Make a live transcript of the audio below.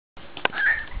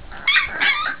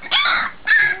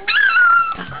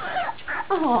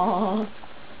Aww.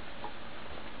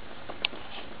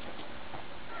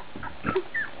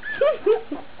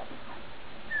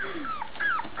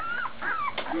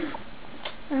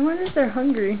 I wonder if they're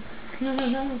hungry. I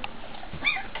don't know.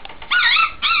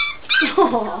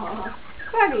 Aww,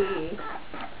 buddy.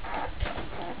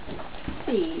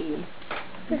 See.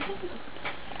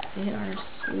 They are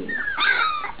sweet.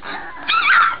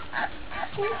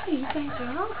 Hey, you guys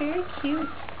are all very cute.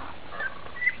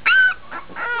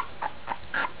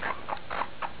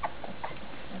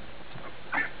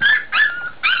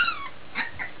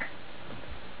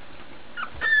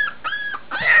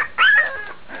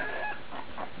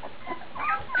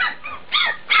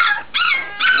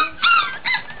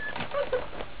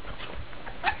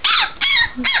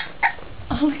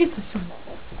 Oh, look at this one.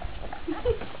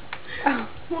 Oh,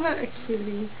 what a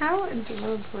cutie. How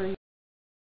adorable are you?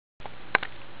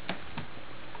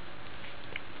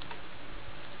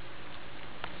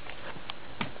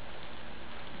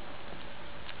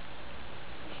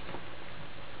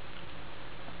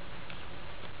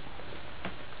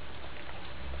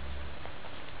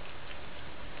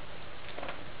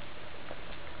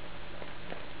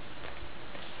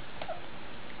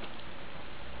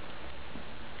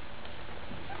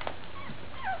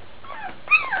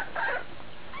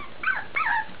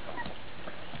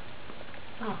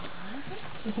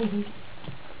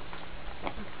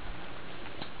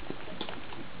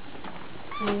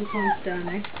 Oh, this one's done. I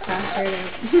passed right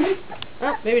out.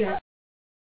 Oh, maybe not.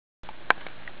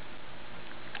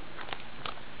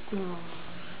 Oh.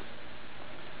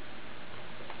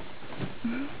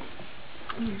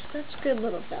 You're such good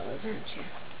little fellas, aren't you?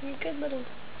 You're good little...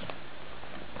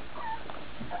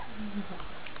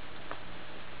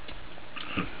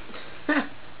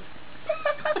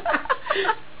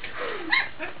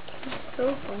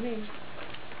 So funny.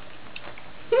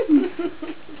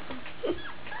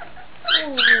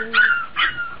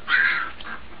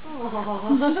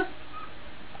 Oh.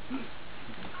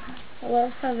 I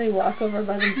love how they walk over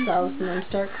by themselves and then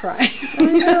start crying. I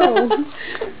know.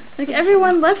 Like,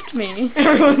 everyone left me.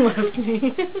 Everyone left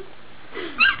me.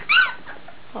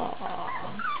 Aww.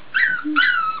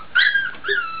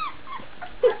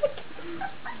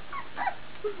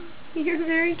 You're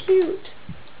very cute.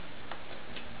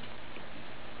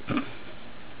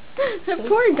 That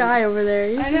poor guy over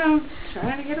there. I know.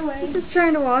 Trying to get away. He's just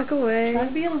trying to walk away. Trying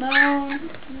to be alone.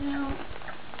 No.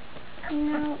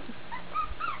 No.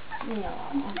 No.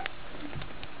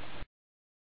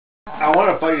 I want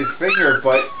to bite his finger,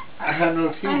 but I have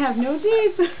no teeth. I have no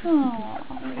teeth. Aww.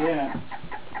 Yeah.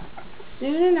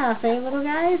 Soon enough, eh, little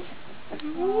guys?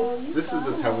 This is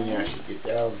the time when you actually get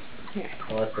down Here.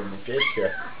 and let them get you.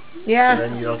 Yeah. And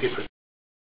then you don't get the...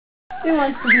 He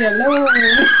wants to be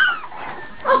alone.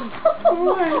 Oh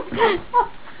my God.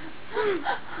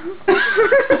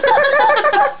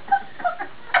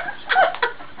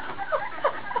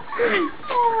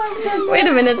 Wait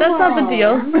a minute, that's not the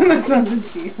deal. That's not the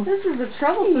deal. This is a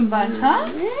troublesome bunch, huh?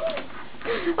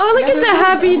 Oh, look at the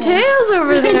happy tails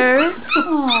over there.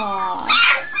 Aww.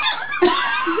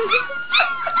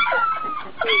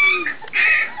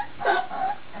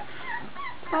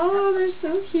 Oh, they're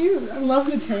so cute. I love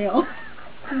the tail.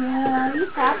 Yeah, you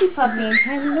happy puppy.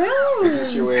 Hello. Is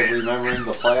this your way of remembering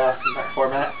the playoffs in that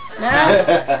format? No.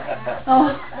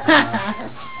 Oh.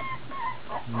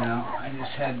 No, I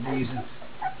just had these and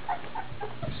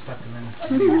stuck them in.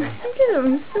 Look at him,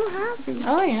 he's so happy.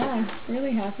 Oh yeah,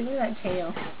 really happy. Look at that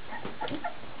tail.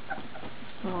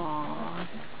 Aww.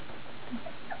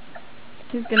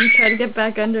 He's gonna try to get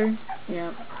back under.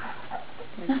 Yep.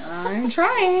 I'm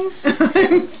trying.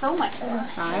 So much fun.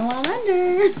 I want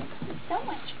under. So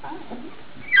much fun.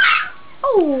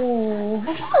 Oh.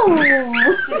 Oh my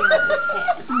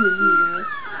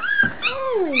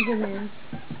goodness.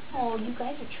 Oh, you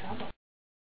guys are trouble.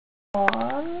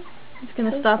 Aww. He's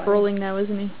gonna stop rolling now,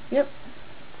 isn't he? Yep.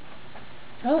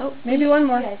 Oh, maybe one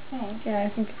more. You guys think? Yeah, I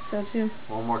think so too.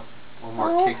 One more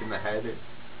kick in the head.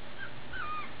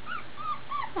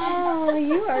 Oh,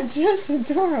 you are just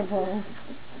adorable.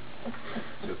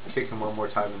 Just kick him one more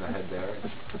time in the head there.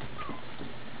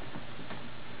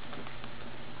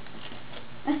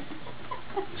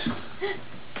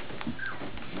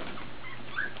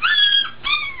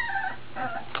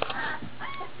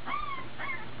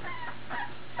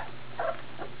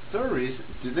 Is there a reason?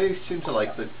 Do they seem to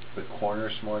like the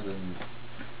corners more than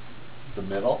the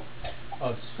middle? Oh,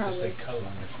 it's just they cuddle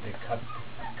them. They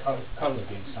cuddle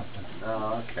against something.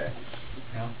 Oh, okay.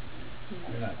 You know?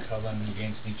 They're not cuddling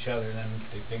against each other, then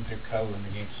they think they're cuddling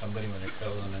against somebody when they're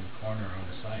cuddling in the corner or on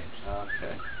the sides.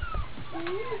 Okay.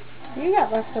 You got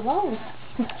lots of bones.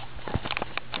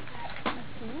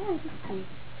 I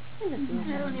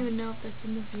don't even know if that's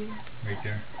in the view. Right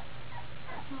there.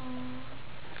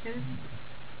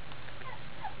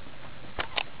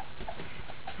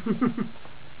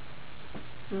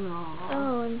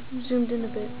 Oh, and zoomed in a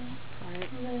bit.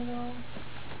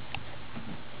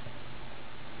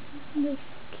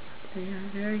 They are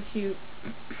very cute.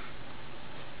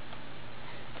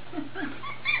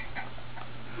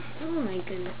 Oh my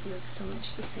goodness, you have so much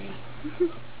to say.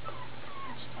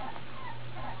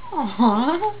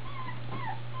 Aww.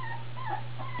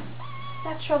 Is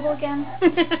that trouble again?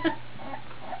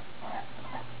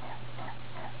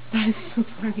 That is so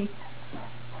funny.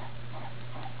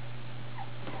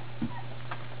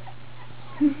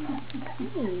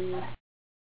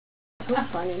 So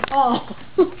funny. Oh.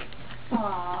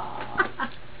 Aww.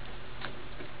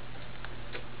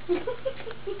 He's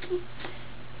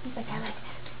like, I like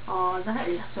that. Oh, that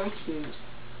is so cute.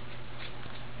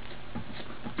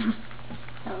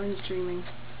 That one's dreaming.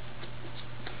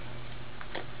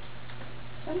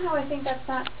 Somehow I think that's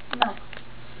not milk.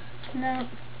 No.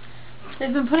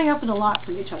 They've been putting up with a lot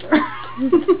from each other.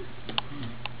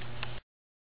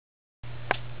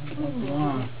 Go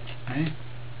on, eh?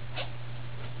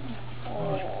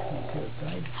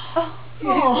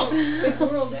 Oh. Big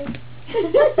world, eh?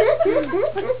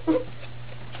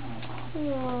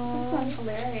 That sounds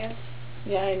hilarious.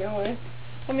 Yeah, I know it.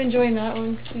 I'm enjoying that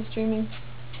one because he's dreaming.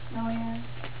 Oh yeah.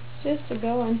 Just a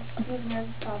going. He has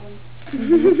nervous problems.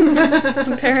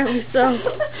 Apparently so.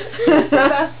 The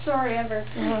best story ever.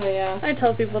 Oh yeah. I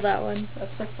tell people that one.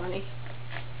 That's so funny.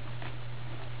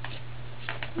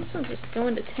 This one's just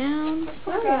going to town.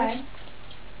 Poor guy.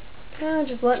 Yeah,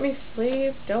 just let me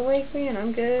sleep. Don't wake me and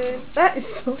I'm good. That is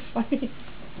so funny.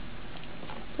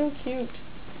 So cute.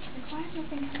 Like, why is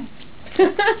nothing coming?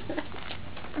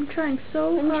 I'm trying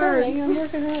so I'm hard. trying. I'm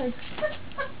working hard.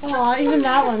 Aw, even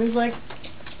that one is like...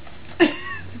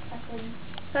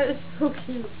 That is so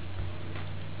cute.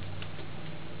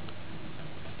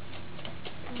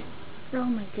 Oh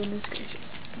my goodness gracious.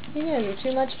 You guys are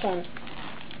too much fun.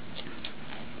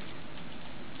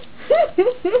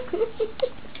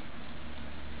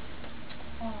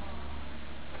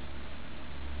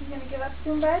 You gonna give up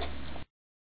soon, bud?